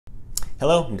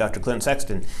Hello, I'm Dr. Clint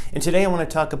Sexton, and today I want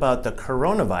to talk about the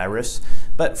coronavirus,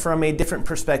 but from a different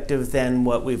perspective than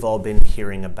what we've all been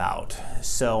hearing about.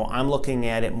 So I'm looking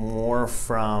at it more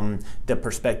from the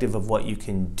perspective of what you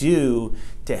can do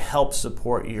to help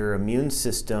support your immune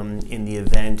system in the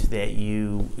event that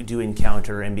you do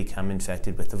encounter and become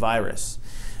infected with the virus.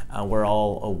 We're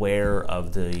all aware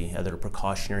of the other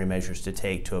precautionary measures to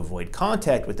take to avoid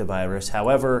contact with the virus.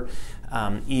 However,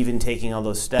 even taking all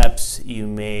those steps, you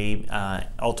may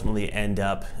ultimately end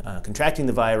up contracting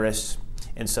the virus.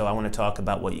 And so I want to talk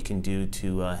about what you can do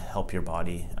to help your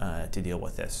body to deal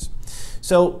with this.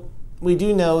 So we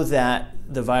do know that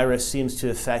the virus seems to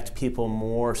affect people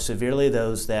more severely,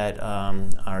 those that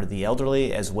are the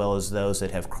elderly, as well as those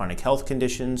that have chronic health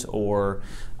conditions or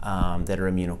that are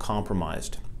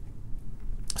immunocompromised.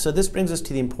 So this brings us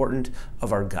to the importance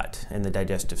of our gut and the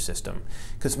digestive system,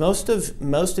 because most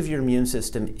of your immune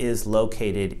system is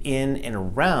located in and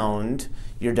around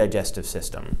your digestive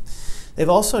system. They've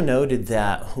also noted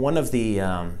that one of the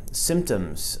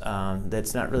symptoms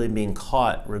that's not really being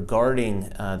caught regarding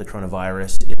the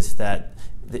coronavirus is that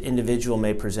the individual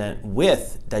may present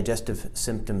with digestive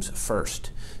symptoms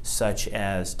first, such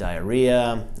as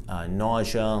diarrhea,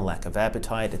 nausea, lack of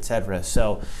appetite, etc.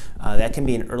 So that can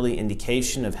be an early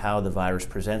indication of how the virus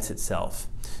presents itself.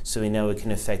 So we know it can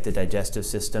affect the digestive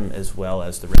system as well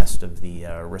as the rest of the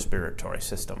respiratory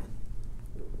system.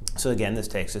 So again, this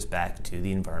takes us back to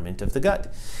the environment of the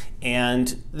gut.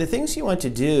 And the things you want to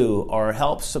do are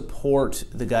help support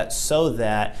the gut so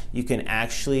that you can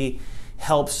actually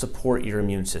help support your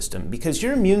immune system, because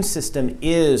your immune system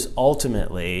is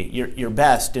ultimately your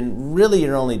best and really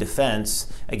your only defense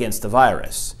against the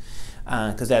virus,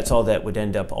 because that's all that would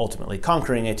end up ultimately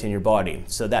conquering it in your body.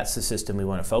 So that's the system we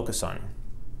want to focus on.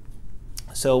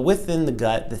 So within the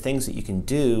gut, the things that you can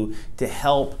do to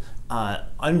help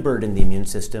unburden the immune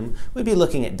system would be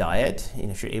looking at diet. And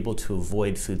if you're able to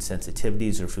avoid food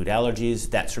sensitivities or food allergies,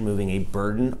 that's removing a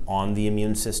burden on the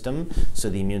immune system, so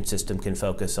the immune system can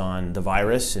focus on the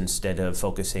virus instead of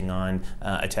focusing on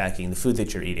attacking the food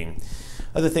that you're eating.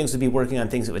 Other things would be working on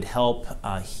things that would help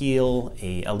heal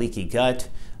a leaky gut.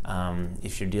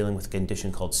 If you're dealing with a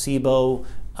condition called SIBO,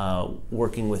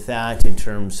 working with that in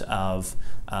terms of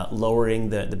lowering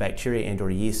the bacteria and or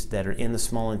yeast that are in the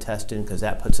small intestine, because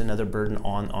that puts another burden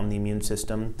on the immune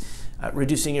system.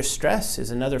 Reducing your stress is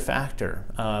another factor.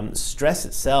 Stress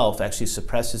itself actually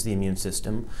suppresses the immune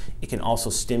system. It can also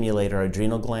stimulate our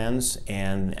adrenal glands,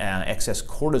 and excess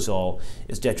cortisol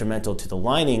is detrimental to the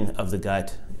lining of the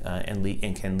gut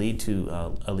and can lead to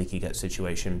a leaky gut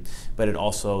situation, but it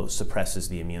also suppresses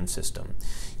the immune system.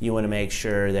 You want to make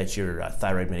sure that your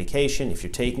thyroid medication, if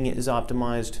you're taking it, is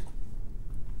optimized.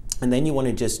 And then you want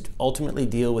to just ultimately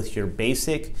deal with your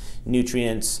basic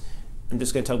nutrients. I'm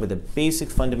just going to talk about the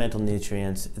basic fundamental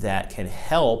nutrients that can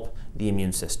help the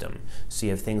immune system. So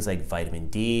you have things like vitamin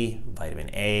D,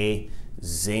 vitamin A,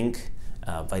 zinc,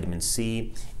 vitamin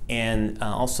C, and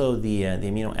also the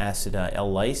amino acid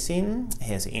L-lysine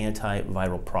has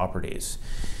antiviral properties.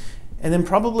 And then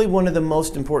probably one of the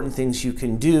most important things you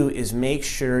can do is make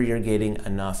sure you're getting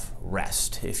enough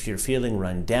rest. If you're feeling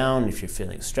run down, if you're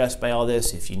feeling stressed by all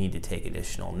this, if you need to take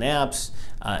additional naps,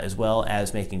 as well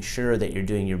as making sure that you're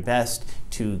doing your best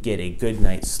to get a good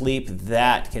night's sleep,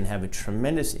 that can have a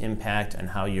tremendous impact on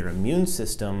how your immune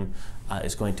system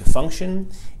is going to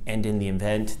function. And in the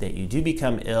event that you do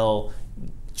become ill,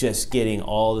 just getting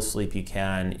all the sleep you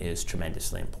can is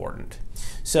tremendously important.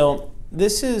 So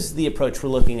this is the approach we're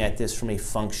looking at this from a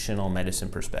functional medicine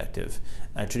perspective.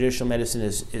 Traditional medicine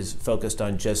is focused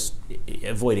on just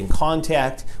avoiding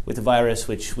contact with the virus,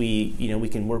 which we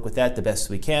can work with that the best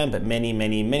we can, but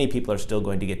many people are still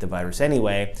going to get the virus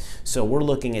anyway. So we're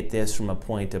looking at this from a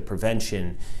point of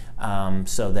prevention,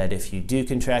 so that if you do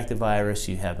contract the virus,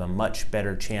 you have a much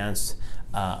better chance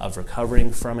of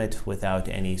recovering from it without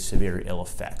any severe ill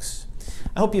effects.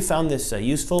 I hope you found this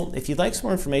useful. If you'd like some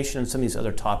more information on some of these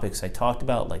other topics I talked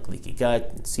about, like leaky gut,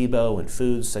 and SIBO, and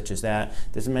foods such as that,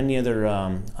 there's many other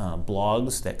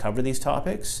blogs that cover these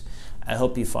topics. I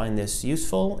hope you find this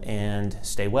useful and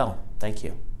stay well. Thank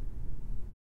you.